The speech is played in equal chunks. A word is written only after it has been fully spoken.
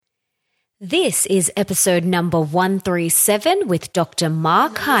This is episode number 137 with Dr.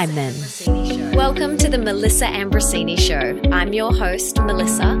 Mark Hyman. Welcome to the Melissa Ambrosini Show. I'm your host,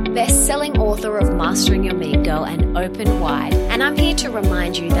 Melissa, best-selling author of Mastering Your Mean Girl and Open Wide, and I'm here to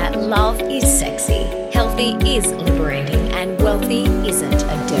remind you that love is sexy, healthy is liberating, and wealthy isn't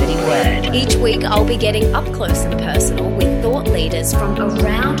a dirty word. Each week, I'll be getting up close and personal with thought leaders from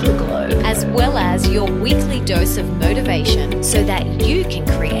around the globe, as well as your weekly dose of motivation so that you can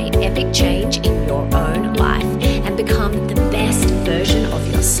create epic change in your own life and become the best version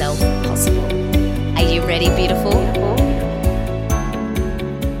of yourself possible. Are you ready, beautiful?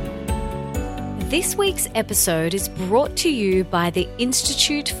 This week's episode is brought to you by the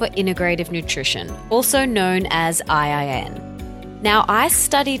Institute for Integrative Nutrition, also known as IIN. Now, I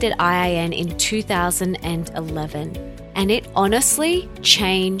studied at IIN in 2011, and it honestly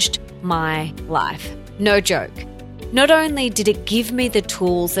changed my life. No joke. Not only did it give me the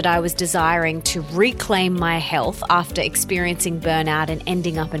tools that I was desiring to reclaim my health after experiencing burnout and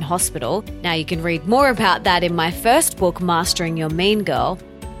ending up in hospital, now you can read more about that in my first book, Mastering Your Mean Girl,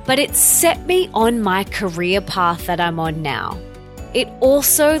 but it set me on my career path that I'm on now. It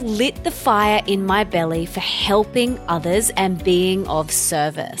also lit the fire in my belly for helping others and being of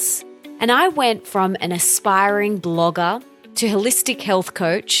service. And I went from an aspiring blogger to holistic health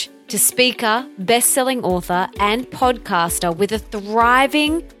coach to speaker, best-selling author, and podcaster with a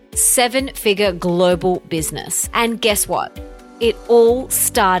thriving 7-figure global business. And guess what? It all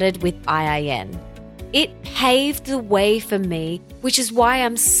started with IIN. It paved the way for me, which is why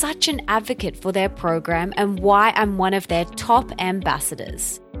I'm such an advocate for their program and why I'm one of their top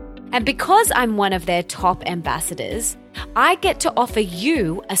ambassadors. And because I'm one of their top ambassadors, I get to offer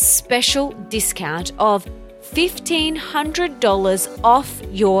you a special discount of $1,500 off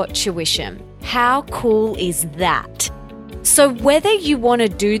your tuition. How cool is that? So whether you want to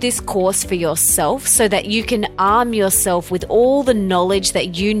do this course for yourself so that you can arm yourself with all the knowledge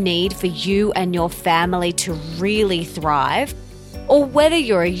that you need for you and your family to really thrive, or whether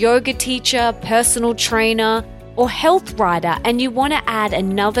you're a yoga teacher, personal trainer, or health writer and you want to add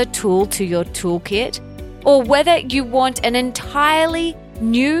another tool to your toolkit, or whether you want an entirely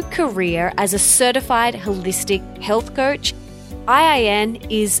new career as a certified holistic health coach, IIN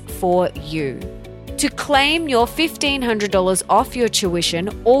is for you. To claim your $1,500 off your tuition,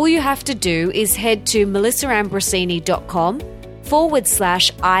 all you have to do is head to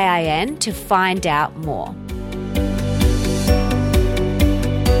melissaambrosini.com/IIN to find out more.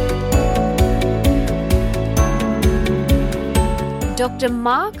 Dr.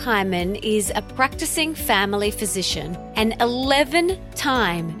 Mark Hyman is a practicing family physician, an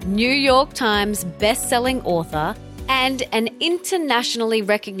 11-time New York Times best-selling author, and an internationally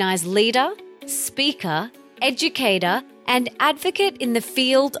recognized leader, speaker, educator, and advocate in the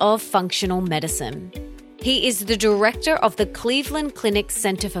field of functional medicine. He is the director of the Cleveland Clinic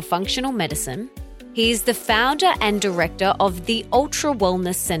Center for Functional Medicine. He is the founder and director of the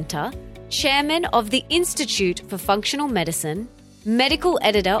UltraWellness Center, chairman of the Institute for Functional Medicine, medical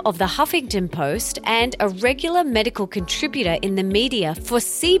editor of the Huffington Post, and a regular medical contributor in the media for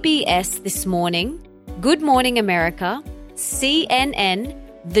CBS This Morning, Good Morning America, CNN,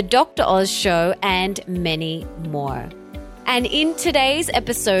 The Dr. Oz Show, and many more. And in today's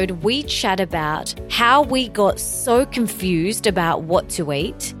episode, we chat about how we got so confused about what to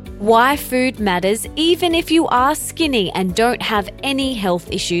eat, why food matters even if you are skinny and don't have any health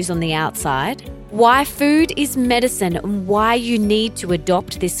issues on the outside, why food is medicine and why you need to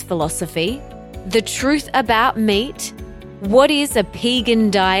adopt this philosophy, the truth about meat, what is a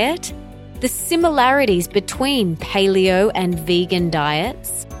pegan diet, the similarities between paleo and vegan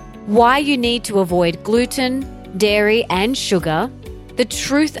diets, why you need to avoid gluten, dairy, and sugar, the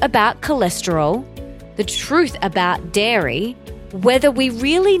truth about cholesterol, the truth about dairy, whether we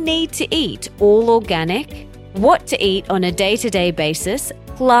really need to eat all organic, what to eat on a day-to-day basis,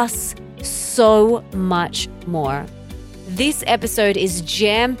 plus so much more. This episode is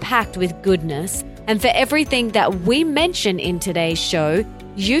jam-packed with goodness, and for everything that we mention in today's show,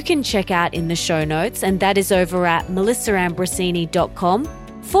 you can check out in the show notes, and that is over at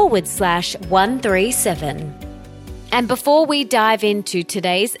melissaambrosini.com/137. And before we dive into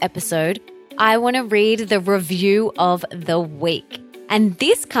today's episode, I want to read the review of the week. And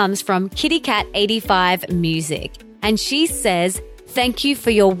this comes from KittyCat85 Music. And she says, "Thank you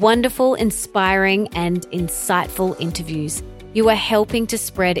for your wonderful, inspiring, and insightful interviews. You are helping to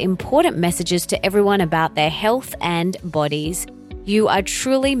spread important messages to everyone about their health and bodies. You are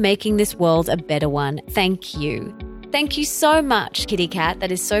truly making this world a better one. Thank you." Thank you so much, Kitty Cat. That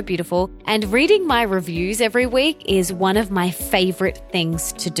is so beautiful. And reading my reviews every week is one of my favorite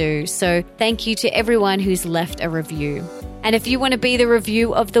things to do. So thank you to everyone who's left a review. And if you want to be the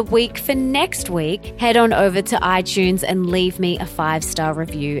review of the week for next week, head on over to iTunes and leave me a 5-star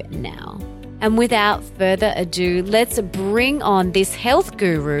review now. And without further ado, let's bring on this health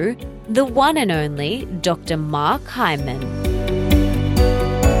guru, the one and only Dr. Mark Hyman.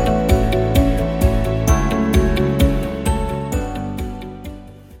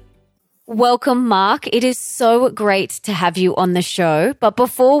 Welcome, Mark. It is so great to have you on the show. But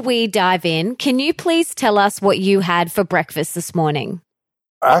before we dive in, can you please tell us what you had for breakfast this morning?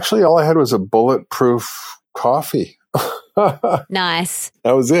 Actually, all I had was a bulletproof coffee. Nice.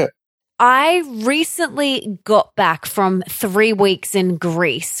 That was it. I recently got back from 3 weeks in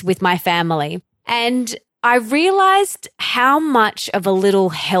Greece with my family, and I realized how much of a little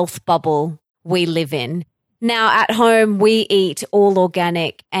health bubble we live in. Now, at home, we eat all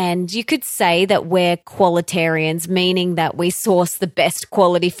organic, and you could say that we're qualitarians, meaning that we source the best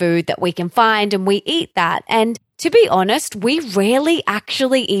quality food that we can find and we eat that. And to be honest, we rarely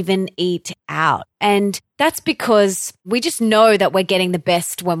actually even eat out. And that's because we just know that we're getting the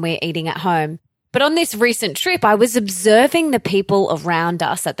best when we're eating at home. But on this recent trip, I was observing the people around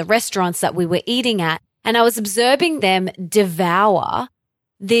us at the restaurants that we were eating at, and I was observing them devour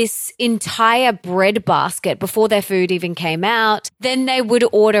this entire bread basket before their food even came out. Then they would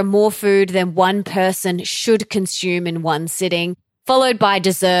order more food than one person should consume in one sitting, followed by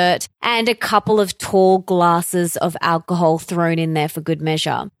dessert and a couple of tall glasses of alcohol thrown in there for good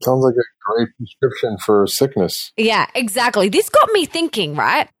measure. Sounds like a great prescription for sickness. Yeah, exactly. This got me thinking,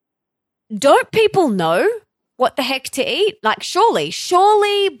 right? Don't people know what the heck to eat? Like,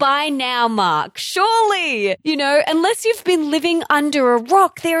 surely by now, Mark, surely, unless you've been living under a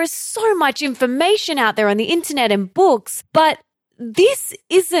rock, there is so much information out there on the internet and books, but this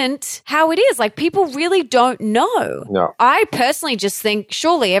isn't how it is. Like, people really don't know. No. I personally just think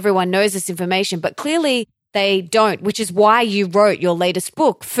surely everyone knows this information, but clearly they don't, which is why you wrote your latest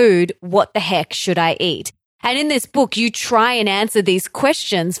book, Food, What the Heck Should I Eat? And in this book, you try and answer these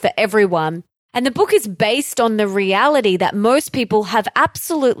questions for everyone. And the book is based on the reality that most people have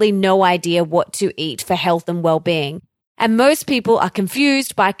absolutely no idea what to eat for health and well-being. And most people are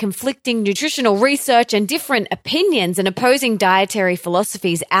confused by conflicting nutritional research and different opinions and opposing dietary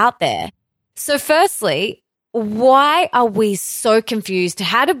philosophies out there. So firstly, why are we so confused?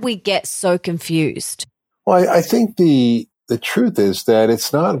 How did we get so confused? Well, I think the truth is that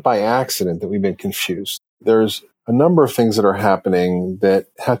it's not by accident that we've been confused. There's a number of things that are happening that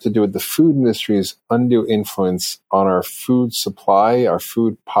have to do with the food industry's undue influence on our food supply, our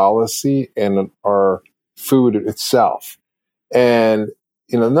food policy, and our food itself. And,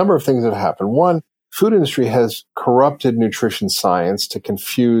 a number of things have happened. One, food industry has corrupted nutrition science to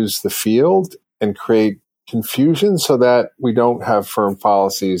confuse the field and create confusion so that we don't have firm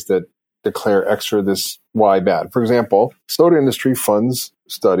policies that declare X or this Y bad. For example, soda industry funds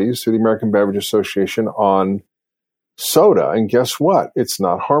studies through the American Beverage Association on soda, and guess what? It's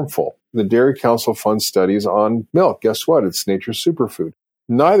not harmful. The Dairy Council funds studies on milk. Guess what? It's nature's superfood.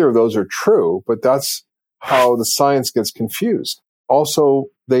 Neither of those are true, but that's how the science gets confused. Also,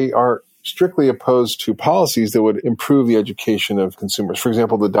 they are strictly opposed to policies that would improve the education of consumers. For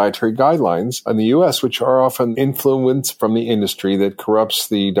example, the dietary guidelines in the U.S., which are often influenced from the industry that corrupts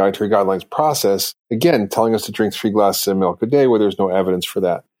the dietary guidelines process, again, telling us to drink 3 glasses of milk a day where there's no evidence for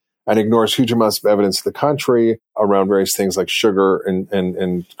that, and ignores huge amounts of evidence to the contrary around various things like sugar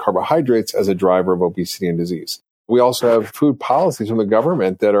and carbohydrates as a driver of obesity and disease. We also have food policies from the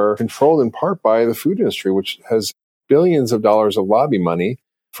government that are controlled in part by the food industry, which has billions of dollars of lobby money.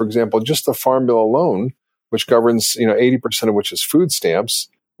 For example, just the Farm Bill alone, which governs 80% of which is food stamps,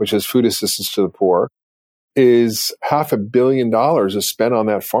 which is food assistance to the poor, is $500 million is spent on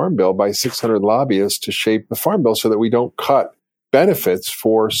that Farm Bill by 600 lobbyists to shape the Farm Bill so that we don't cut benefits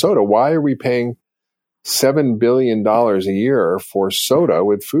for soda. Why are we paying $7 billion a year for soda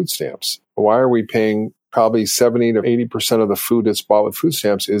with food stamps? Why are we paying probably 70 to 80% of the food that's bought with food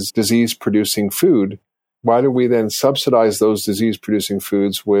stamps is disease-producing food? Why do we then subsidize those disease-producing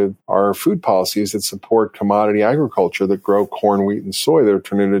foods with our food policies that support commodity agriculture that grow corn, wheat, and soy that are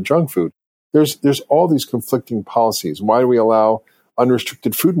turned into junk food? There's all these conflicting policies. Why do we allow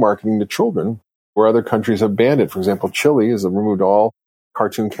unrestricted food marketing to children where other countries have banned it? For example, Chile has removed all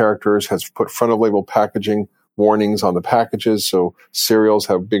cartoon characters, has put front-of-label packaging warnings on the packages. So cereals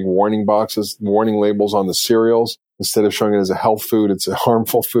have big warning boxes, warning labels on the cereals. Instead of showing it as a health food, it's a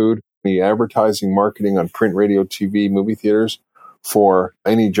harmful food. The advertising, marketing on print, radio, TV, movie theaters for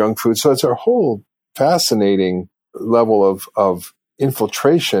any junk food. So it's a whole fascinating level of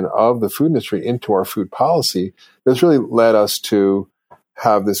infiltration of the food industry into our food policy that's really led us to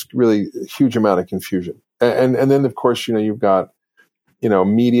have this really huge amount of confusion. And then, of course, you've got,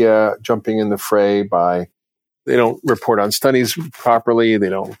 media jumping in the fray by, they don't report on studies properly. They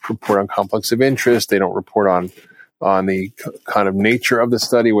don't report on conflicts of interest. They don't report on the kind of nature of the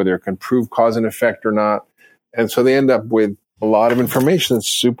study, whether it can prove cause and effect or not. And so they end up with a lot of information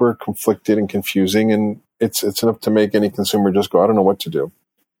that's super conflicted and confusing. And it's enough to make any consumer just go, I don't know what to do.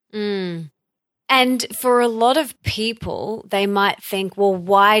 Mm. And for a lot of people, they might think, well,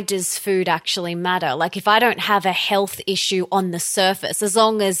 why does food actually matter? Like if I don't have a health issue on the surface, as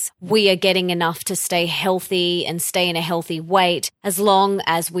long as we are getting enough to stay healthy and stay in a healthy weight, as long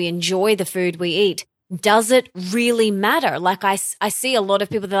as we enjoy the food we eat, does it really matter? Like I see a lot of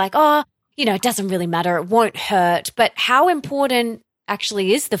people, they're like, oh, it doesn't really matter. It won't hurt. But how important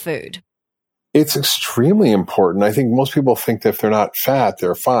actually is the food? It's extremely important. I think most people think that if they're not fat,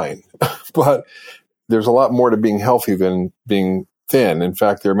 they're fine. But there's a lot more to being healthy than being thin. In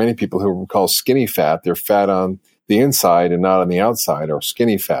fact, there are many people who we call skinny fat. They're fat on the inside and not on the outside, or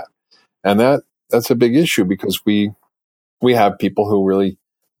skinny fat. And that's a big issue because we have people who really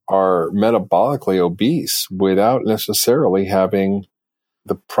are metabolically obese without necessarily having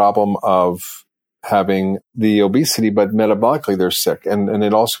the problem of having the obesity, but metabolically they're sick. And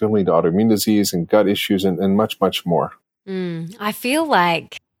it also can lead to autoimmune disease and gut issues and much, much more. I feel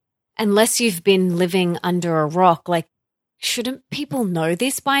like unless you've been living under a rock, like, shouldn't people know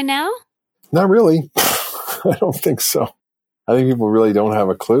this by now? Not really. I don't think so. I think people really don't have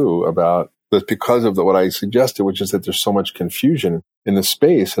a clue about this because of what I suggested, which is that there's so much confusion in the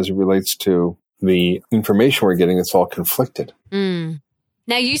space as it relates to the information we're getting. It's all conflicted.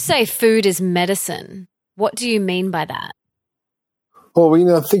 Now, you say food is medicine. What do you mean by that? Well, we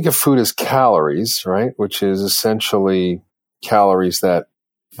think of food as calories, right? Which is essentially calories that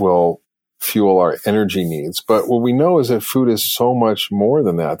will fuel our energy needs. But what we know is that food is so much more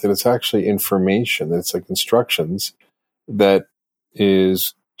than that it's actually information. That it's like instructions that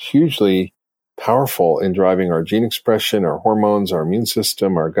is hugely powerful in driving our gene expression, our hormones, our immune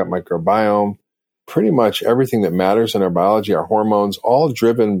system, our gut microbiome. Pretty much everything that matters in our biology, our hormones, all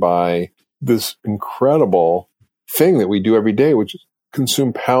driven by this incredible thing that we do every day, which is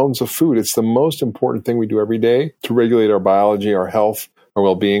consume pounds of food. It's the most important thing we do every day to regulate our biology, our health, our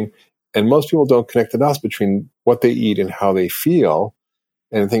well-being. And most people don't connect the dots between what they eat and how they feel.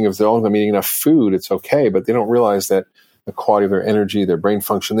 And think if they're only eating enough food, it's okay. But they don't realize that the quality of their energy, their brain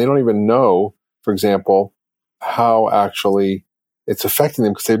function, they don't even know, for example, how actually it's affecting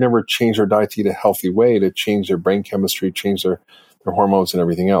them because they've never changed their diet to eat a healthy way to change their brain chemistry, change their hormones and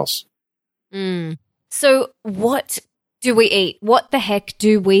everything else. So what do we eat? What the heck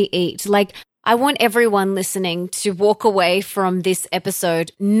do we eat? Like, I want everyone listening to walk away from this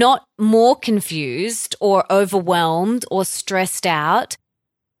episode not more confused or overwhelmed or stressed out.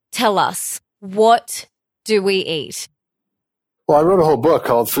 Tell us, what do we eat? Well, I wrote a whole book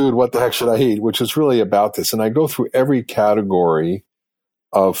called Food, What the Heck Should I Eat?, which is really about this. And I go through every category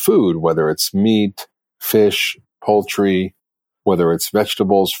of food, whether it's meat, fish, poultry, whether it's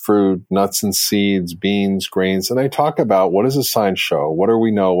vegetables, fruit, nuts and seeds, beans, grains. And I talk about what does the science show? What do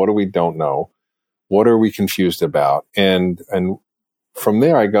we know? What do we don't know? What are we confused about? And from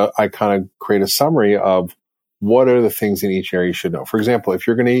there, I kind of create a summary of what are the things in each area you should know. For example, if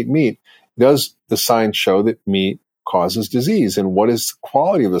you're going to eat meat, does the science show that meat causes disease? And what is the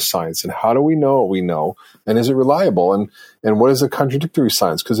quality of the science? And how do we know what we know? And is it reliable? And what is the contradictory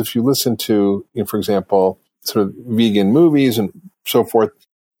science? Because if you listen to, for example, sort of vegan movies and so forth,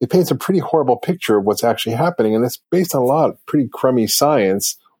 it paints a pretty horrible picture of what's actually happening. And it's based on a lot of pretty crummy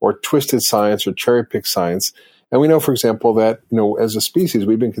science or twisted science or cherry-picked science. And we know, for example, that, as a species,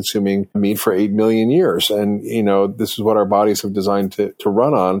 we've been consuming meat for 8 million years. And, this is what our bodies have designed to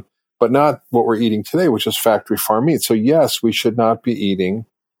run on, but not what we're eating today, which is factory farm meat. So yes, we should not be eating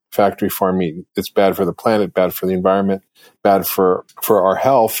factory farm meat. It's bad for the planet, bad for the environment, bad for our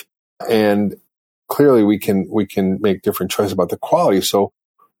health. And clearly we can make different choices about the quality. So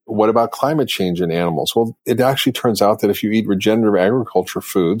what about climate change in animals? Well, it actually turns out that if you eat regenerative agriculture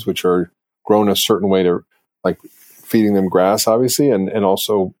foods, which are grown a certain way to, like feeding them grass, obviously, and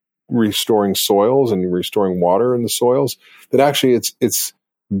also restoring soils and restoring water in the soils, that actually it's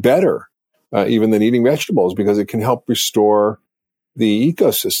better even than eating vegetables because it can help restore the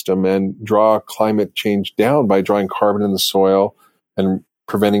ecosystem and draw climate change down by drawing carbon in the soil and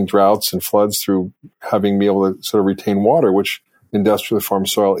preventing droughts and floods through having be able to sort of retain water, which industrially farmed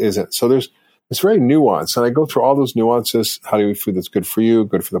soil isn't. So it's very nuanced. And I go through all those nuances. How do you eat food that's good for you,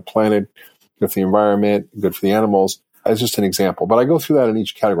 good for the planet, good for the environment, good for the animals. As just an example. But I go through that in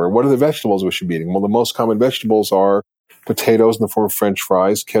each category. What are the vegetables we should be eating? Well, the most common vegetables are potatoes in the form of French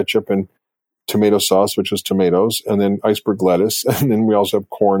fries, ketchup and tomato sauce, which is tomatoes, and then iceberg lettuce. And then we also have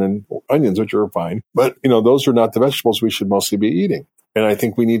corn and onions, which are fine. But, those are not the vegetables we should mostly be eating. And I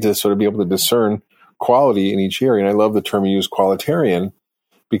think we need to sort of be able to discern quality in each area. And I love the term you use, qualitarian,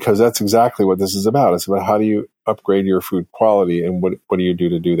 because that's exactly what this is about. It's about how do you upgrade your food quality and what do you do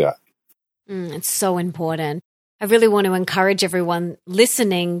to do that? It's so important. I really want to encourage everyone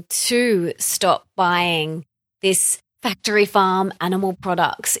listening to stop buying this factory farm animal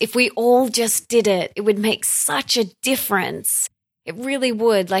products. If we all just did it, it would make such a difference. It really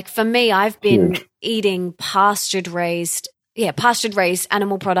would. Like for me, I've been eating pastured raised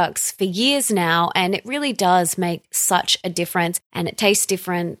animal products for years now, and it really does make such a difference, and it tastes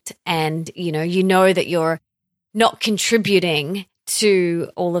different, and you know that you're not contributing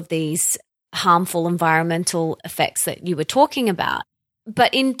to all of these harmful environmental effects that you were talking about.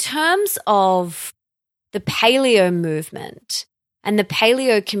 But in terms of the paleo movement and the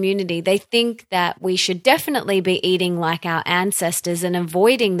paleo community, they think that we should definitely be eating like our ancestors and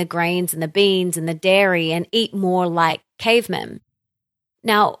avoiding the grains and the beans and the dairy and eat more like cavemen.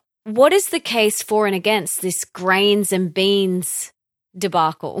 Now, what is the case for and against this grains and beans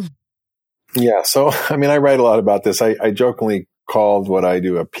debacle? Yeah, so I write a lot about this. I jokingly called what I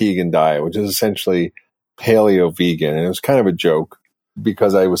do a pegan diet, which is essentially paleo vegan. And it was kind of a joke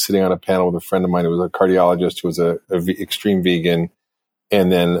because I was sitting on a panel with a friend of mine who was a cardiologist who was a extreme vegan,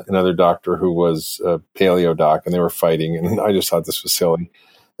 and then another doctor who was a paleo doc, and they were fighting. And I just thought this was silly.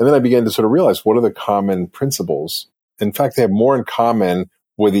 And then I began to sort of realize what are the common principles. In fact, they have more in common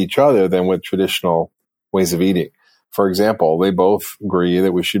with each other than with traditional ways of eating. For example, they both agree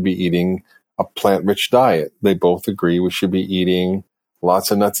that we should be eating a plant-rich diet. They both agree we should be eating lots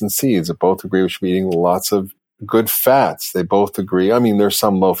of nuts and seeds. They both agree we should be eating lots of good fats. They both agree. There's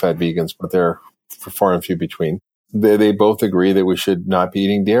some low-fat vegans, but they're far and few between. They both agree that we should not be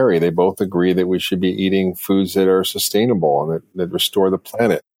eating dairy. They both agree that we should be eating foods that are sustainable and that restore the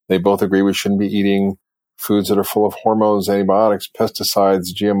planet. They both agree we shouldn't be eating foods that are full of hormones, antibiotics,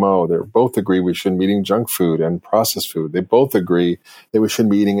 pesticides, GMO. They both agree we shouldn't be eating junk food and processed food. They both agree that we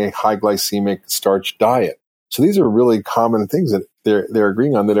shouldn't be eating a high glycemic starch diet. So these are really common things that they're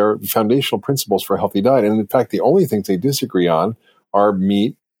agreeing on that are foundational principles for a healthy diet. And in fact, the only things they disagree on are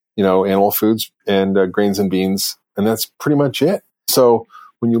meat, animal foods and grains and beans. And that's pretty much it. So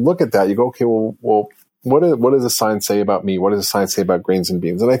when you look at that, you go, okay, well, what does the science say about meat? What does the science say about grains and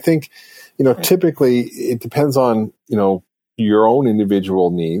beans? And I think, typically it depends on, your own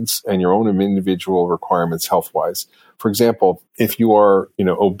individual needs and your own individual requirements health-wise. For example, if you are,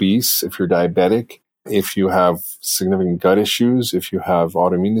 obese, if you're diabetic, if you have significant gut issues, if you have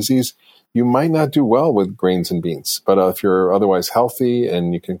autoimmune disease, you might not do well with grains and beans. But if you're otherwise healthy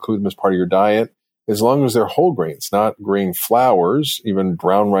and you can include them as part of your diet, as long as they're whole grains, not grain flours, even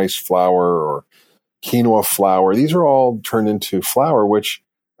brown rice flour or quinoa flour, these are all turned into flour, which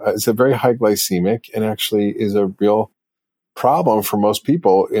is a very high glycemic and actually is a real problem for most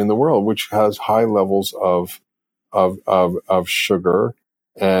people in the world, which has high levels of sugar.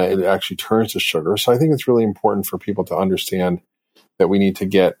 It actually turns to sugar. So I think it's really important for people to understand that we need to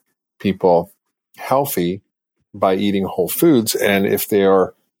get people healthy by eating whole foods. And if they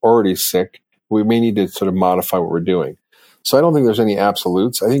are already sick, we may need to sort of modify what we're doing. So I don't think there's any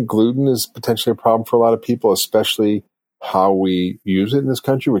absolutes. I think gluten is potentially a problem for a lot of people, especially how we use it in this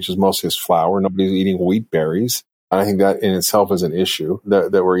country, which is mostly as flour. Nobody's eating wheat berries. And I think that in itself is an issue,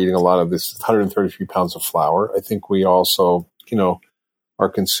 that we're eating a lot of this 133 pounds of flour. I think we also, are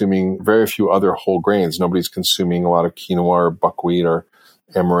consuming very few other whole grains. Nobody's consuming a lot of quinoa or buckwheat or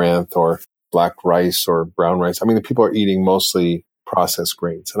amaranth or black rice or brown rice. The people are eating mostly processed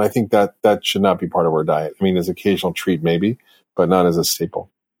grains. And I think that should not be part of our diet. As an occasional treat maybe, but not as a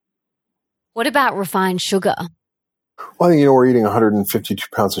staple. What about refined sugar? Well, I think, we're eating 152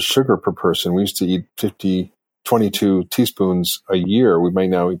 pounds of sugar per person. We used to eat 22 teaspoons a year. We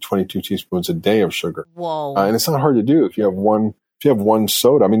might now eat 22 teaspoons a day of sugar. Whoa. And it's not hard to do if you have one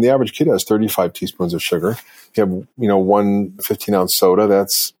soda. The average kid has 35 teaspoons of sugar. If you have, one 15-ounce soda,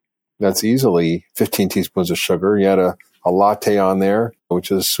 that's easily 15 teaspoons of sugar. You add a latte on there, which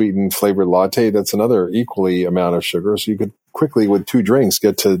is a sweetened flavored latte. That's another equally amount of sugar. So you could quickly, with 2 drinks,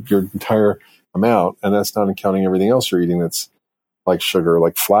 get to your entire amount. And that's not counting everything else you're eating that's like sugar,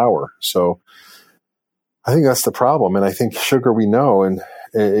 like flour. So I think that's the problem. And I think sugar, we know, and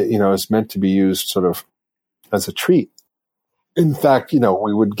is meant to be used sort of as a treat. In fact,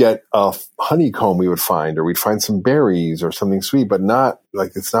 we would get a honeycomb we would find, or we'd find some berries or something sweet, but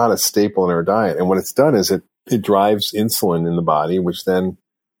it's not a staple in our diet. And what it's done is it drives insulin in the body, which then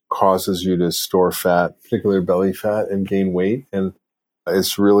causes you to store fat, particularly belly fat, and gain weight. And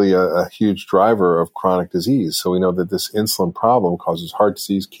it's really a huge driver of chronic disease. So we know that this insulin problem causes heart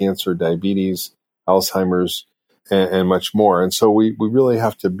disease, cancer, diabetes, Alzheimer's, and much more. And so we really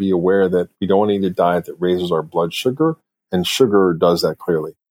have to be aware that we don't want to eat a diet that raises our blood sugar, and sugar does that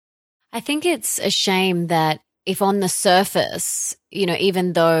clearly. I think it's a shame that if on the surface,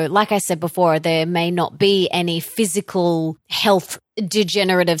 even though, like I said before, there may not be any physical health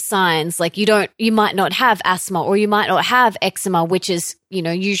degenerative signs, like you might not have asthma or you might not have eczema, which is,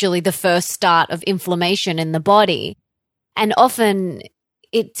 usually the first start of inflammation in the body. And often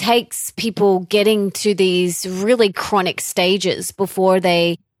it takes people getting to these really chronic stages before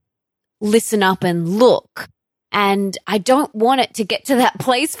they listen up and look. And I don't want it to get to that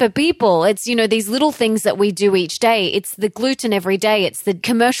place for people. It's, these little things that we do each day. It's the gluten every day. It's the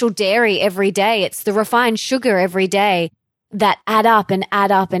commercial dairy every day. It's the refined sugar every day that add up and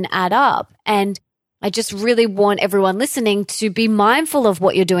add up and add up. And I just really want everyone listening to be mindful of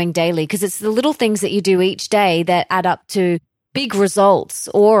what you're doing daily, because it's the little things that you do each day that add up to big results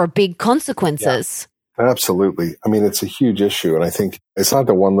or big consequences. Yeah, absolutely. I mean, it's a huge issue. And I think it's not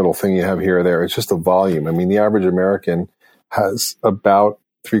the one little thing you have here or there. It's just the volume. I mean, the average American has about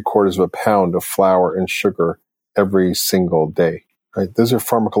 3/4 of a pound of flour and sugar every single day, right? Those are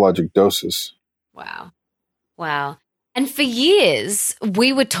pharmacologic doses. Wow. Wow. And for years,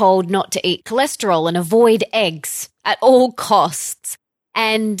 we were told not to eat cholesterol and avoid eggs at all costs,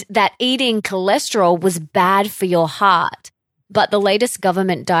 and that eating cholesterol was bad for your heart. But the latest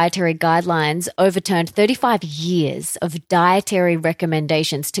government dietary guidelines overturned 35 years of dietary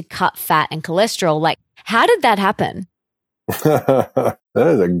recommendations to cut fat and cholesterol. Like, how did that happen? That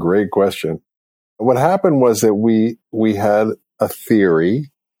is a great question. What happened was that we had a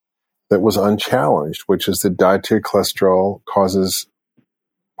theory that was unchallenged, which is that dietary cholesterol causes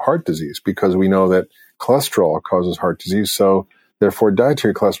heart disease, because we know that cholesterol causes heart disease. So therefore,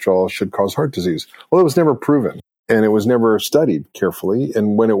 dietary cholesterol should cause heart disease. Well, it was never proven, and it was never studied carefully.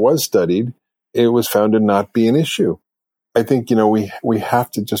 And when it was studied, it was found to not be an issue. I think, we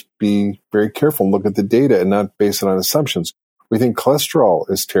have to just be very careful and look at the data and not base it on assumptions. We think cholesterol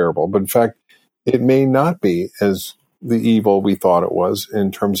is terrible, but in fact, it may not be as the evil we thought it was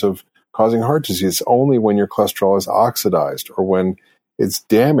in terms of causing heart disease. It's only when your cholesterol is oxidized or when it's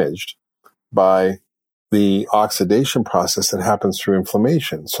damaged by the oxidation process that happens through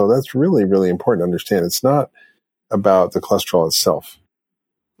inflammation. So that's really, really important to understand. It's not about the cholesterol itself.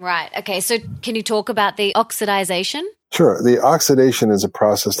 Right. Okay. So can you talk about the oxidization? Sure. The oxidation is a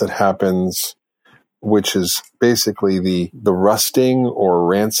process that happens, which is basically the rusting or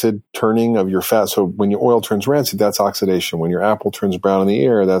rancid turning of your fat. So when your oil turns rancid, that's oxidation. When your apple turns brown in the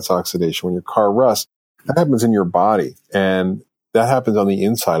air, that's oxidation. When your car rusts, that happens in your body. And that happens on the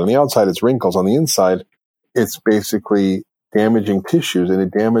inside. On the outside, it's wrinkles. On the inside, it's basically damaging tissues, and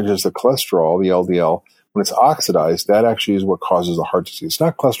it damages the cholesterol, the LDL. When it's oxidized, that actually is what causes the heart disease. It's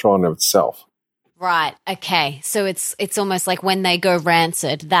not cholesterol in of itself. Right. Okay. So it's almost like when they go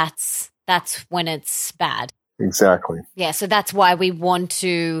rancid, that's when it's bad. Exactly. Yeah. So that's why we want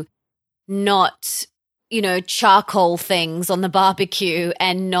to not, charcoal things on the barbecue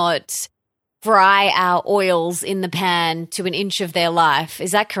and not fry our oils in the pan to an inch of their life.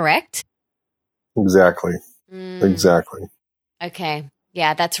 Is that correct? Exactly. Exactly. Okay.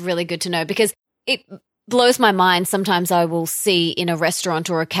 Yeah, that's really good to know, because it blows my mind. Sometimes I will see in a restaurant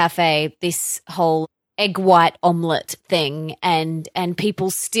or a cafe this whole egg white omelet thing, and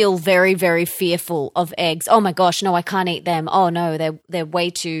people still very, very fearful of eggs. Oh my gosh, no, I can't eat them. Oh no, they're way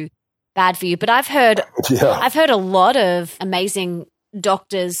too bad for you. But I've heard a lot of amazing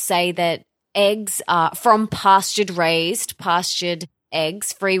doctors say that eggs are from pastured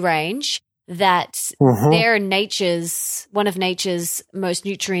eggs, free range, that they're one of nature's most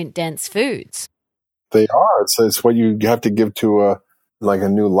nutrient dense foods. They are. It's what you have to give to a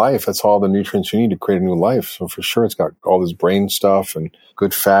new life. That's all the nutrients you need to create a new life. So for sure, it's got all this brain stuff and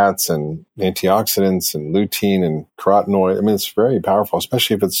good fats and antioxidants and lutein and carotenoid. I mean, it's very powerful,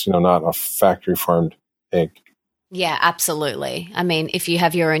 especially if it's, not a factory farmed egg. Yeah, absolutely. I mean, if you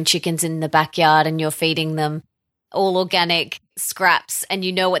have your own chickens in the backyard and you're feeding them all organic scraps and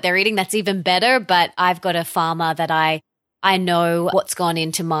you know what they're eating, that's even better. But I've got a farmer that I know what's gone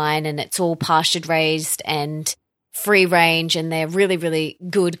into mine, and it's all pastured raised and free range, and they're really, really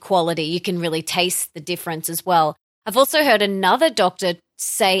good quality. You can really taste the difference as well. I've also heard another doctor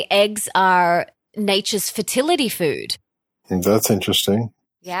say eggs are nature's fertility food. And that's interesting.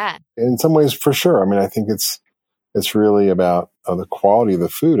 Yeah. In some ways, for sure. I mean, I think it's really about the quality of the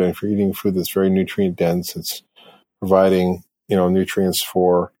food. And if you're eating food that's very nutrient dense, it's providing, nutrients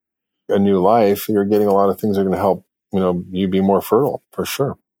for a new life, you're getting a lot of things that are going to help, you be more fertile, for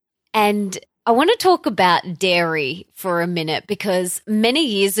sure. And I want to talk about dairy for a minute, because many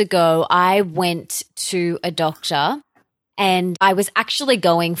years ago, I went to a doctor and I was actually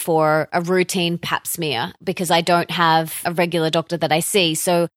going for a routine pap smear because I don't have a regular doctor that I see.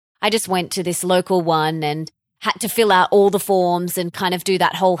 So I just went to this local one and had to fill out all the forms and kind of do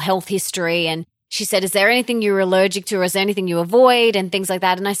that whole health history. And she said, is there anything you're allergic to, or is there anything you avoid, and things like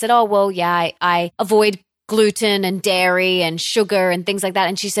that? And I said, oh, well, yeah, I avoid gluten and dairy and sugar and things like that.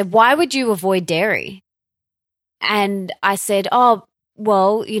 And she said, why would you avoid dairy? And I said, oh,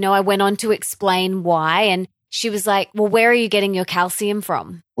 well, I went on to explain why. And she was like, well, where are you getting your calcium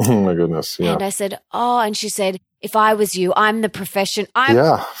from? Oh, my goodness. Yeah. And I said, oh, and she said, if I was you, I'm the profession.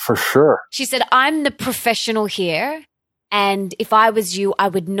 Yeah, for sure. She said, I'm the professional here. And if I was you, I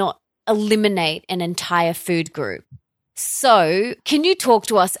would not eliminate an entire food group. So can you talk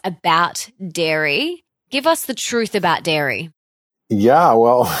to us about dairy? Give us the truth about dairy. Yeah,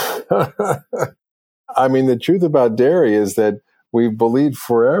 well, I mean, the truth about dairy is that we've believed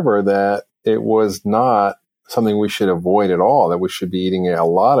forever that it was not something we should avoid at all, that we should be eating a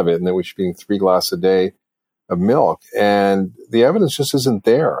lot of it, and that we should be eating 3 glasses a day of milk. And the evidence just isn't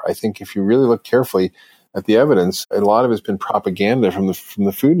there. I think if you really look carefully at the evidence, a lot of it's been propaganda from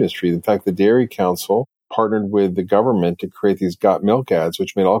the food industry. In fact, the Dairy Council partnered with the government to create these got milk ads,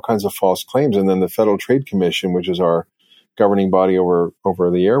 which made all kinds of false claims. And then the Federal Trade Commission, which is our governing body over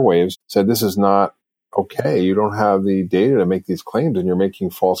the airwaves, said this is not okay. You don't have the data to make these claims, and you're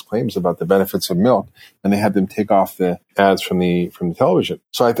making false claims about the benefits of milk. And they had them take off the ads from the television.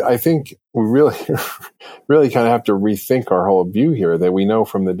 So I think we really, really kind of have to rethink our whole view here, that we know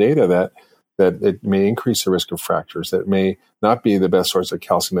from the data that it may increase the risk of fractures, that it may not be the best source of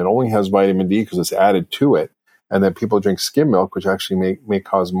calcium, it only has vitamin D because it's added to it, and that people drink skim milk, which actually may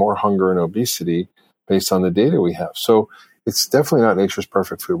cause more hunger and obesity based on the data we have. So it's definitely not nature's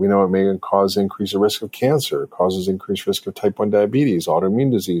perfect food. We know it may cause increased risk of cancer, it causes increased risk of type 1 diabetes,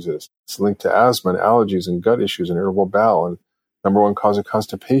 autoimmune diseases. It's linked to asthma and allergies and gut issues and irritable bowel, and number one cause of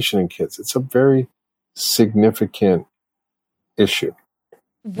constipation in kids. It's a very significant issue.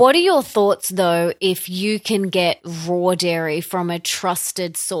 What are your thoughts, though, if you can get raw dairy from a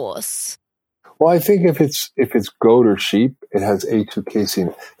trusted source? Well, I think if it's goat or sheep, it has A2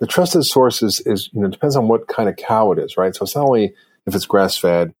 casein. The trusted source is depends on what kind of cow it is, right? So it's not only if it's grass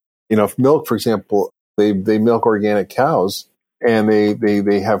fed. If milk, for example, they milk organic cows, and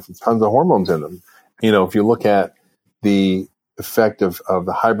they have tons of hormones in them. If you look at the effect of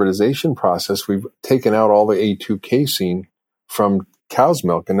the hybridization process, we've taken out all the A2 casein from cow's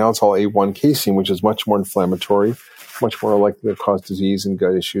milk, and now it's all A1 casein, which is much more inflammatory, much more likely to cause disease and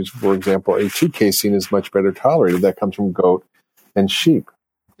gut issues. For example, A2 casein is much better tolerated. That comes from goat and sheep.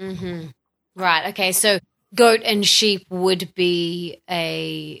 Mm-hmm. Right. Okay. So goat and sheep would be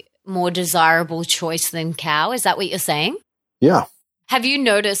a more desirable choice than cow. Is that what you're saying? Yeah. Have you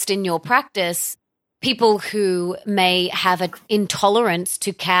noticed in your practice people who may have an intolerance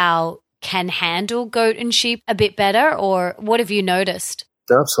to cow can handle goat and sheep a bit better, or what have you noticed?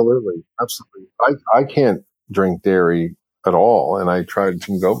 Absolutely. I can't drink dairy at all, and I tried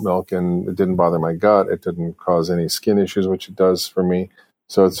some goat milk, and it didn't bother my gut. It didn't cause any skin issues, which it does for me.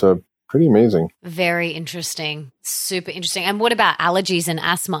 So it's pretty amazing. Very interesting. Super interesting. And what about allergies and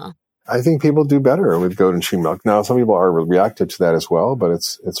asthma? I think people do better with goat and sheep milk. Now, some people are reactive to that as well, but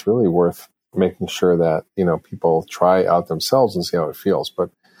it's really worth making sure that people try out themselves and see how it feels.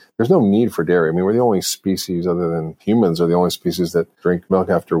 But there's no need for dairy. I mean, we're the only species, other than humans, are the only species that drink milk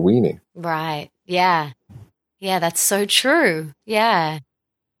after weaning. Right. Yeah. Yeah, that's so true. Yeah.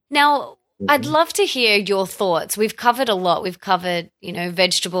 Now, I'd love to hear your thoughts. We've covered a lot. We've covered,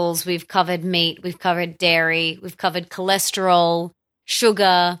 vegetables. We've covered meat. We've covered dairy. We've covered cholesterol,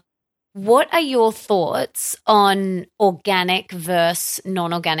 sugar. What are your thoughts on organic versus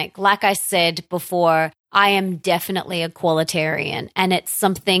non-organic? Like I said before, I am definitely a qualitarian, and it's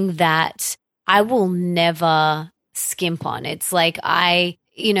something that I will never skimp on. It's like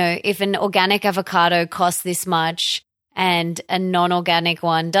if an organic avocado costs this much and a non-organic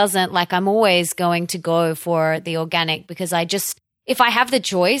one doesn't, I'm always going to go for the organic, because if I have the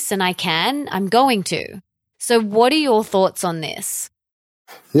choice and I can, I'm going to. So what are your thoughts on this?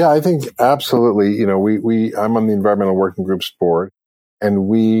 Yeah, I think absolutely. I'm on the Environmental Working Group's board, and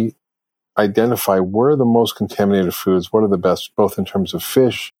we identify where are the most contaminated foods, what are the best, both in terms of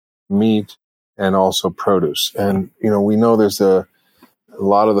fish, meat, and also produce. And, we know there's a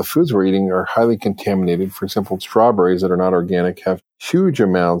lot of the foods we're eating are highly contaminated. For example, strawberries that are not organic have huge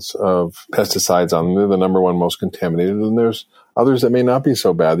amounts of pesticides on them. They're the number one most contaminated. And there's others that may not be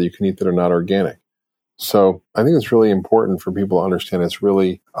so bad that you can eat that are not organic. So I think it's really important for people to understand it's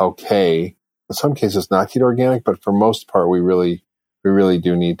really okay in some cases not to eat organic, but for most part, we really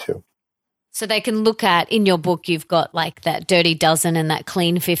do need to. So they can look at, in your book, you've got like that dirty dozen and that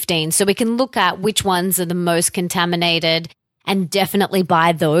clean 15. So we can look at which ones are the most contaminated and definitely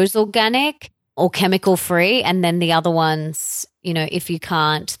buy those organic or chemical free. And then the other ones, if you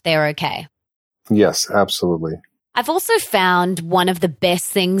can't, they're okay. Yes, absolutely. I've also found one of the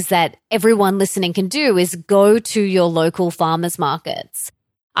best things that everyone listening can do is go to your local farmers markets.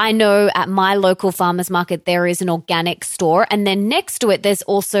 I know at my local farmers market, there is an organic store. And then next to it, there's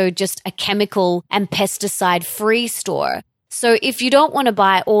also just a chemical and pesticide free store. So if you don't want to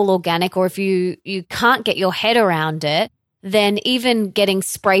buy all organic, or if you can't get your head around it, then even getting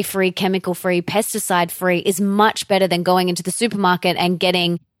spray-free, chemical-free, pesticide-free is much better than going into the supermarket and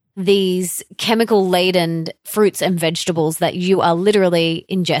getting these chemical-laden fruits and vegetables that you are literally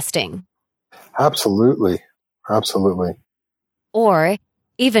ingesting. Absolutely. Absolutely. Or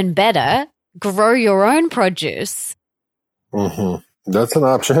even better, grow your own produce. Mm-hmm. That's an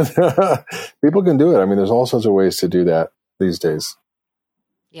option. People can do it. I mean, there's all sorts of ways to do that these days.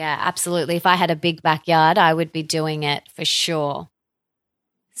 Yeah, absolutely. If I had a big backyard, I would be doing it for sure.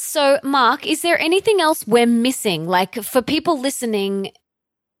 So, Mark, is there anything else we're missing? Like for people listening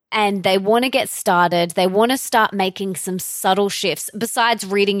and they want to get started, they want to start making some subtle shifts besides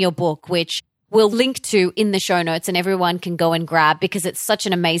reading your book, which we'll link to in the show notes and everyone can go and grab because it's such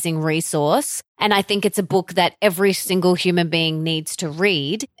an amazing resource. And I think it's a book that every single human being needs to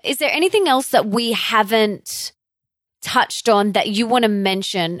read. Is there anything else that we haven't touched on that you want to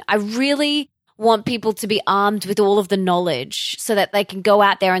mention? I really want people to be armed with all of the knowledge so that they can go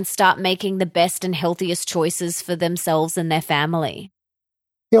out there and start making the best and healthiest choices for themselves and their family.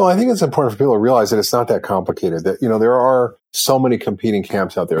 I think it's important for people to realize that it's not that complicated, that, there are so many competing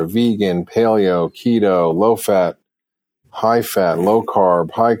camps out there: vegan, paleo, keto, low fat, high fat, low carb,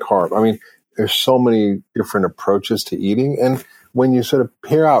 high carb. I mean, there's so many different approaches to eating. And when you sort of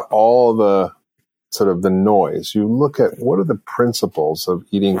pair out all the sort of the noise, you look at what are the principles of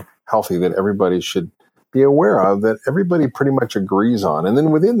eating healthy that everybody should be aware of, that everybody pretty much agrees on. And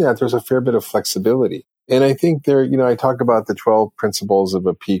then within that, there's a fair bit of flexibility. And I think I talk about the 12 principles of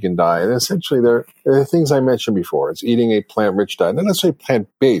a pegan diet. And essentially, they're the things I mentioned before. It's eating a plant-rich diet, not necessarily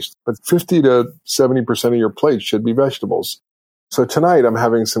plant-based, but 50 to 70% of your plate should be vegetables. So tonight, I'm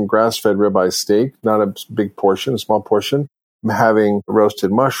having some grass-fed ribeye steak, not a big portion, a small portion. I'm having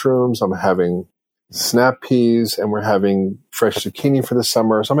roasted mushrooms. I'm having snap peas, and we're having fresh zucchini for the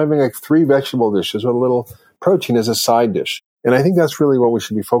summer. So I'm having like 3 vegetable dishes with a little protein as a side dish. And I think that's really what we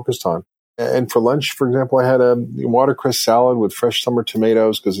should be focused on. And for lunch, for example, I had a watercress salad with fresh summer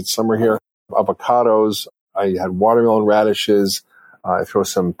tomatoes because it's summer here, avocados. I had watermelon radishes. I throw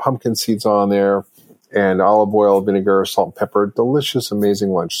some pumpkin seeds on there and olive oil, vinegar, salt, and pepper. Delicious, amazing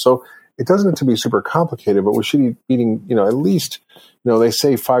lunch. So it doesn't have to be super complicated, but we should be eating, at least, they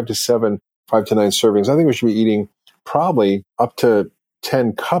say 5 to 9 servings. I think we should be eating probably up to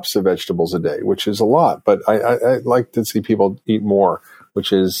 10 cups of vegetables a day, which is a lot. But I like to see people eat more,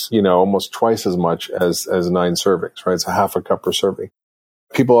 which is, almost twice as much as 9 servings, right? It's a half a cup per serving.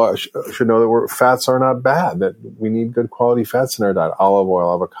 People should know that fats are not bad, that we need good quality fats in our diet. Olive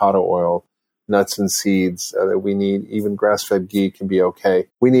oil, avocado oil, nuts and seeds, that we need, even grass-fed ghee can be okay.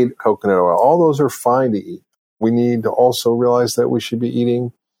 We need coconut oil. All those are fine to eat. We need to also realize that we should be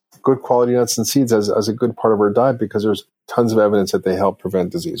eating good quality nuts and seeds as a good part of our diet because there's tons of evidence that they help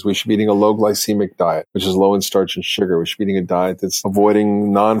prevent disease. We should be eating a low glycemic diet, which is low in starch and sugar. We should be eating a diet that's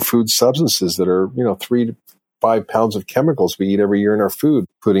avoiding non-food substances that are, 3 to 5 pounds of chemicals we eat every year in our food,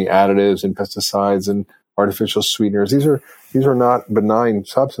 including additives and pesticides and artificial sweeteners. These are not benign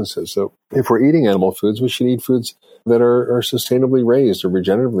substances. So if we're eating animal foods, we should eat foods that are sustainably raised or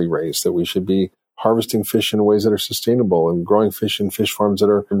regeneratively raised, that we should be harvesting fish in ways that are sustainable and growing fish in fish farms that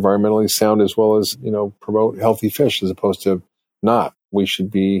are environmentally sound, as well as, promote healthy fish as opposed to not. We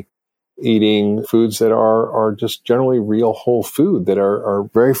should be eating foods that are just generally real whole food, that are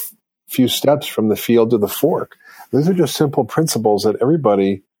very few steps from the field to the fork. These are just simple principles that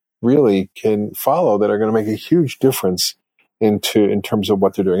everybody really can follow that are going to make a huge difference in terms of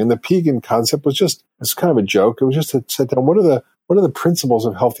what they're doing. And the pegan concept it's kind of a joke. It was just to sit down, what are the principles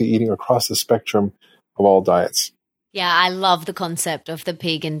of healthy eating across the spectrum of all diets? Yeah, I love the concept of the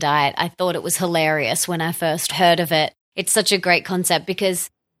pegan diet. I thought it was hilarious when I first heard of it. It's such a great concept because,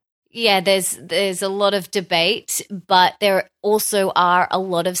 Yeah, there's a lot of debate, but there also are a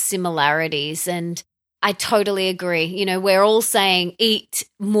lot of similarities. And I totally agree. You know, we're all saying eat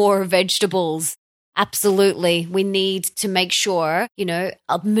more vegetables. Absolutely. We need to make sure, you know,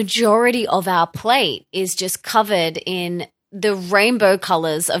 a majority of our plate is just covered in the rainbow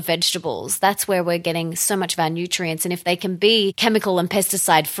colors of vegetables. That's where we're getting so much of our nutrients. And if they can be chemical and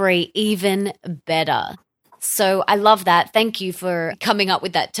pesticide free, even better. So I love that. Thank you for coming up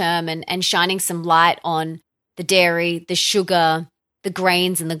with that term and shining some light on the dairy, the sugar, the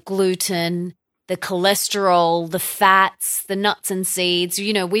grains and the gluten, the cholesterol, the fats, the nuts and seeds.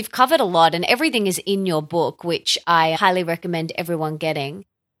 You know, we've covered a lot and everything is in your book, which I highly recommend everyone getting.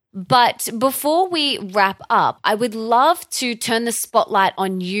 But before we wrap up, I would love to turn the spotlight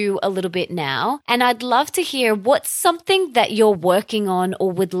on you a little bit now. And I'd love to hear what's something that you're working on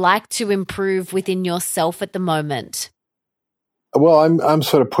or would like to improve within yourself at the moment. Well, I'm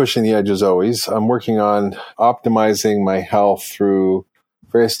sort of pushing the edges always. I'm working on optimizing my health through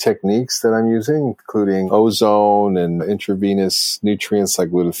various techniques that I'm using, including ozone and intravenous nutrients like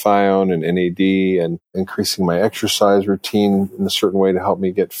glutathione and NAD, and increasing my exercise routine in a certain way to help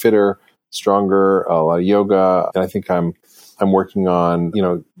me get fitter, stronger, a lot of yoga. And I think I'm working on, you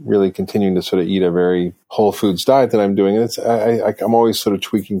know, really continuing to sort of eat a very whole foods diet that I'm doing. And I'm always sort of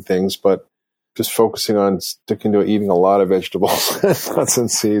tweaking things, but just focusing on sticking to eating a lot of vegetables, nuts and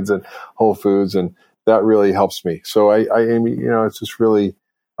seeds and whole foods. And that really helps me. So I you know, it's just really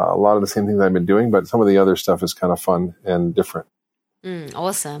a lot of the same things I've been doing, but some of the other stuff is kind of fun and different.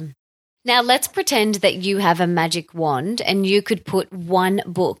 Awesome. Now let's pretend that you have a magic wand and you could put one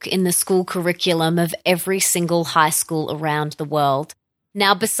book in the school curriculum of every single high school around the world.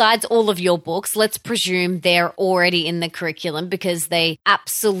 Now, besides all of your books, let's presume they're already in the curriculum because they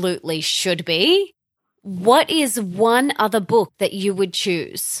absolutely should be. What is one other book that you would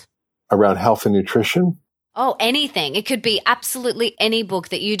choose? Around health and nutrition? Oh, anything. It could be absolutely any book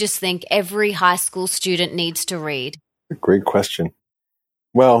that you just think every high school student needs to read. Great question.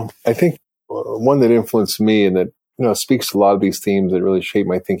 Well, I think one that influenced me and that, you know, speaks to a lot of these themes that really shape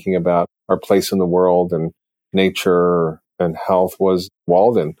my thinking about our place in the world and nature and health was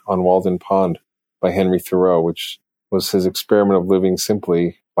Walden, on Walden Pond by Henry Thoreau, which was his experiment of living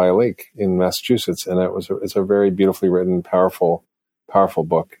simply by a lake in Massachusetts. And it's a very beautifully written, powerful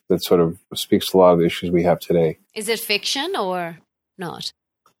book that sort of speaks to a lot of the issues we have today. Is it fiction or not?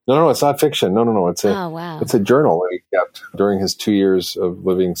 No, it's not fiction. No. It's a journal that he kept during his 2 years of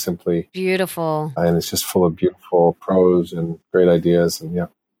living simply. Beautiful. And it's just full of beautiful prose and great ideas. And yeah.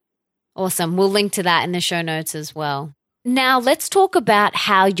 Awesome. We'll link to that in the show notes as well. Now let's talk about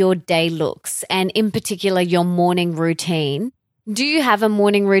how your day looks and in particular your morning routine. Do you have a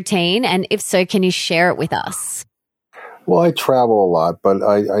morning routine? And if so, can you share it with us? Well, I travel a lot, but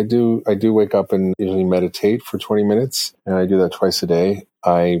I do wake up and usually meditate for 20 minutes, and I do that twice a day.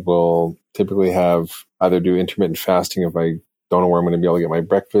 I will typically either do intermittent fasting if I don't know where I'm going to be able to get my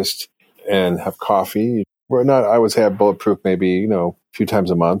breakfast, and have coffee. I would say I have bulletproof maybe, you know, a few times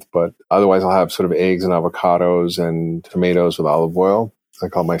a month, but otherwise I'll have sort of eggs and avocados and tomatoes with olive oil. I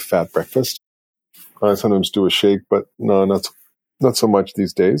call it my fat breakfast. I sometimes do a shake, but no, not so much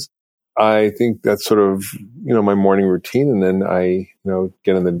these days. I think that's sort of, you know, my morning routine. And then I, you know,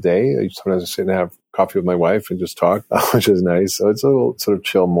 get in the day. Sometimes I sit and have coffee with my wife and just talk, which is nice. So it's a little sort of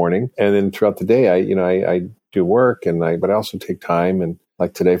chill morning. And then throughout the day, I do work but I also take time. And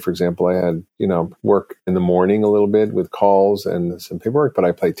like today, for example, I had, you know, work in the morning a little bit with calls and some paperwork, but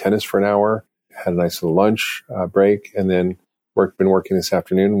I played tennis for an hour, had a nice little lunch break, and then been working this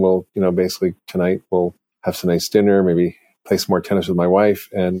afternoon. We'll, you know, basically tonight we'll have some nice dinner, maybe play some more tennis with my wife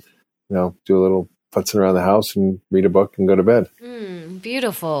and, you know, do a little putzing around the house and read a book and go to bed.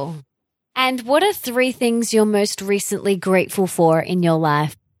 Beautiful. And what are 3 things you're most recently grateful for in your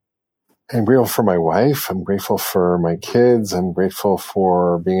life? I'm grateful for my wife. I'm grateful for my kids. I'm grateful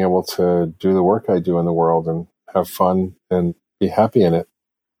for being able to do the work I do in the world and have fun and be happy in it.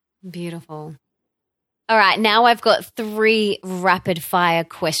 Beautiful. All right, now I've got 3 rapid fire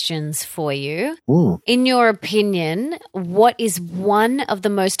questions for you. In your opinion, what is one of the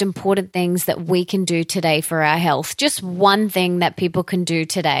most important things that we can do today for our health? Just one thing that people can do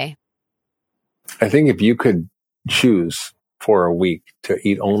today. I think if you could choose for a week to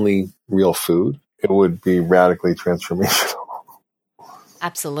eat only real food, it would be radically transformational.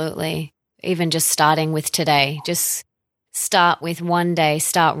 Absolutely. Even just starting with today, just start with one day,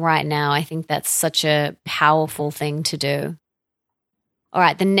 start right now. I think that's such a powerful thing to do. All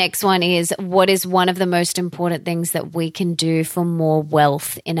right, the next one is, what is one of the most important things that we can do for more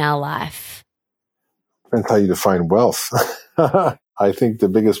wealth in our life? Depends how you define wealth. I think the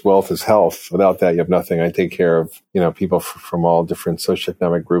biggest wealth is health. Without that, you have nothing. I take care of, people from all different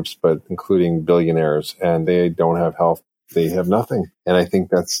socioeconomic groups, but including billionaires, and they don't have health. They have nothing. And I think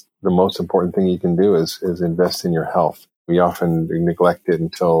that's the most important thing you can do is invest in your health. We often neglect it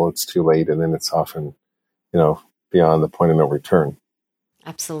until it's too late, and then it's often, beyond the point of no return.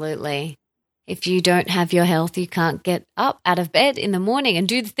 Absolutely. If you don't have your health, you can't get up out of bed in the morning and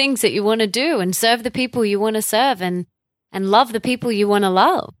do the things that you want to do and serve the people you want to serve and love the people you want to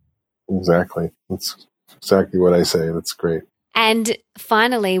love. Exactly. That's exactly what I say. That's great. And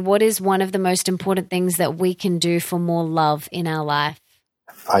finally, what is one of the most important things that we can do for more love in our life?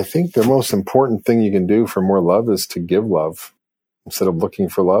 I think the most important thing you can do for more love is to give love. Instead of looking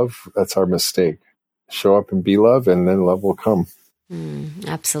for love, that's our mistake. Show up and be love, and then love will come.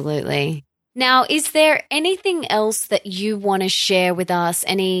 Absolutely. Now, is there anything else that you want to share with us?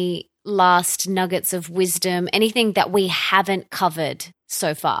 Any last nuggets of wisdom? Anything that we haven't covered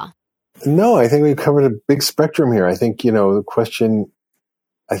so far? No, I think we've covered a big spectrum here. I think, the question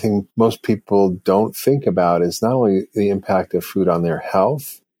I think most people don't think about is not only the impact of food on their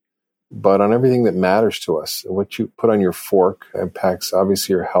health, but on everything that matters to us. What you put on your fork impacts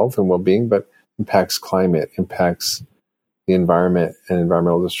obviously your health and well-being, but impacts climate, impacts the environment and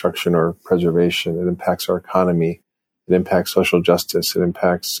environmental destruction or preservation. It impacts our economy. It impacts social justice. It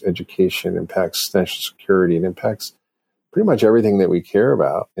impacts education. It impacts national security. It impacts pretty much everything that we care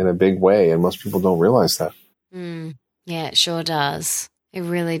about in a big way. And most people don't realize that. Yeah, it sure does. It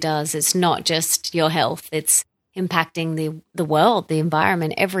really does. It's not just your health. It's impacting the world, the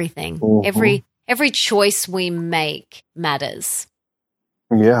environment, everything. Mm-hmm. Every choice we make matters.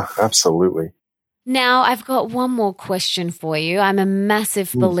 Yeah, absolutely. Now, I've got one more question for you. I'm a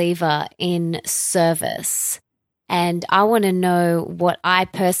massive believer in service, and I want to know what I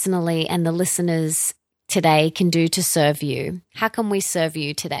personally and the listeners today can do to serve you. How can we serve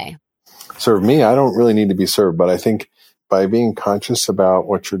you today? Serve me? I don't really need to be served, but I think by being conscious about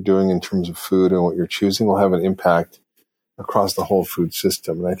what you're doing in terms of food and what you're choosing will have an impact across the whole food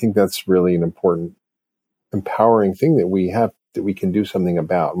system. And I think that's really an important, empowering thing that we have, that we can do something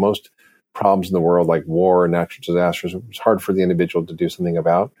about. Most problems in the world, like war and natural disasters, it's hard for the individual to do something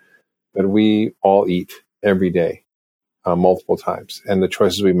about, but we all eat every day, multiple times, and the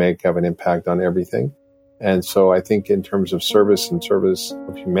choices we make have an impact on everything. And so I think in terms of service and service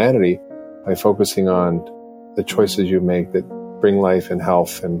of humanity, by focusing on the choices you make that bring life and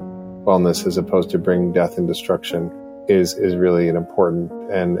health and wellness as opposed to bring death and destruction is really an important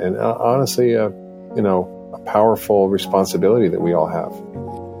and honestly, a powerful responsibility that we all have.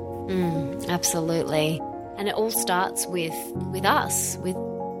 Absolutely. And it all starts with us, with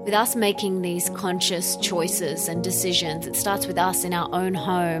us making these conscious choices and decisions. It starts with us in our own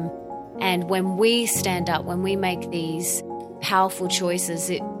home. And when we stand up, when we make these powerful choices,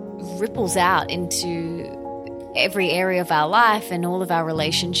 it ripples out into every area of our life and all of our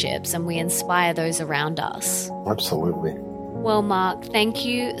relationships, and we inspire those around us. Absolutely. Well, Mark, thank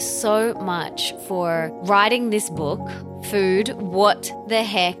you so much for writing this book, Food, What the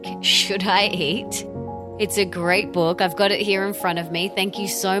Heck Should I Eat? It's a great book. I've got it here in front of me. Thank you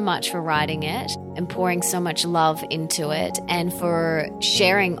so much for writing it and pouring so much love into it and for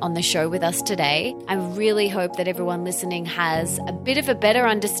sharing on the show with us today. I really hope that everyone listening has a bit of a better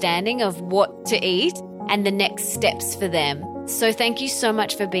understanding of what to eat and the next steps for them. So thank you so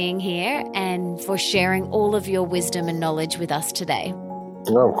much for being here and for sharing all of your wisdom and knowledge with us today.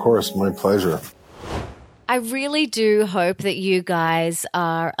 Oh, of course. My pleasure. I really do hope that you guys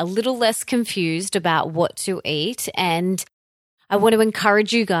are a little less confused about what to eat. And I want to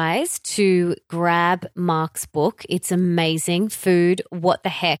encourage you guys to grab Mark's book. It's amazing. Food, What the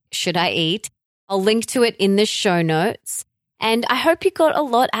Heck Should I Eat? I'll link to it in the show notes. And I hope you got a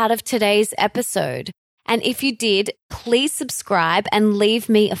lot out of today's episode. And if you did, please subscribe and leave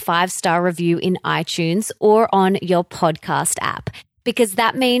me a 5-star review in iTunes or on your podcast app, because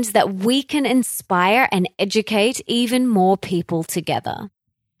that means that we can inspire and educate even more people together.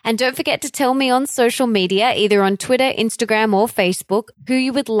 And don't forget to tell me on social media, either on Twitter, Instagram, or Facebook, who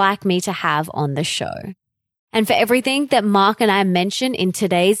you would like me to have on the show. And for everything that Mark and I mentioned in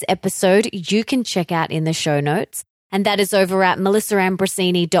today's episode, you can check out in the show notes. And that is over at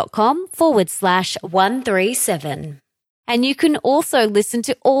melissaambrosini.com/137. And you can also listen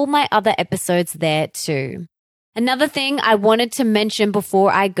to all my other episodes there too. Another thing I wanted to mention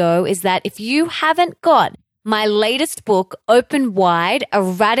before I go is that if you haven't got my latest book, Open Wide, A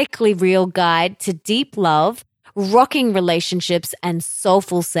Radically Real Guide to Deep Love, Rocking Relationships, and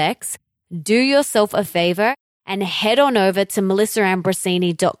Soulful Sex, do yourself a favor and head on over to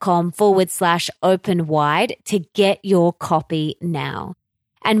melissaambrosini.com/open wide to get your copy now.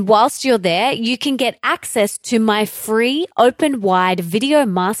 And whilst you're there, you can get access to my free open wide video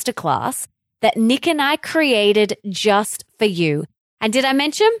masterclass that Nick and I created just for you. And did I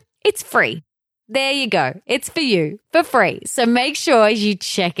mention it's free? There you go. It's for you for free. So make sure you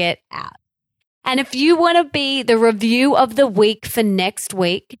check it out. And if you want to be the review of the week for next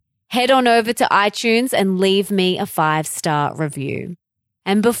week, head on over to iTunes and leave me a 5-star review.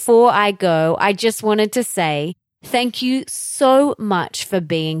 And before I go, I just wanted to say thank you so much for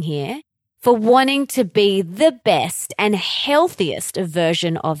being here, for wanting to be the best and healthiest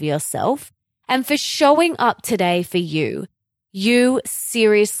version of yourself, and for showing up today for you. You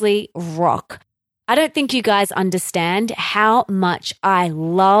seriously rock. I don't think you guys understand how much I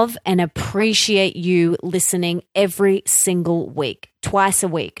love and appreciate you listening every single week, twice a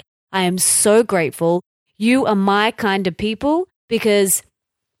week. I am so grateful. You are my kind of people because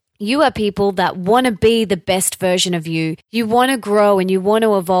you are people that want to be the best version of you. You want to grow and you want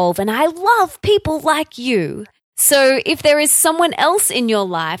to evolve. And I love people like you. So if there is someone else in your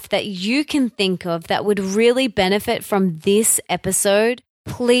life that you can think of that would really benefit from this episode,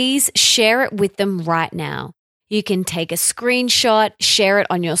 please share it with them right now. You can take a screenshot, share it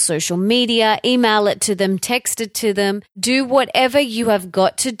on your social media, email it to them, text it to them. Do whatever you have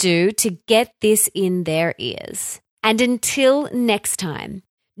got to do to get this in their ears. And until next time,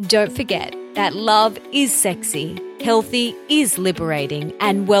 don't forget that love is sexy, healthy is liberating,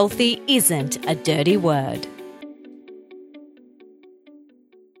 and wealthy isn't a dirty word.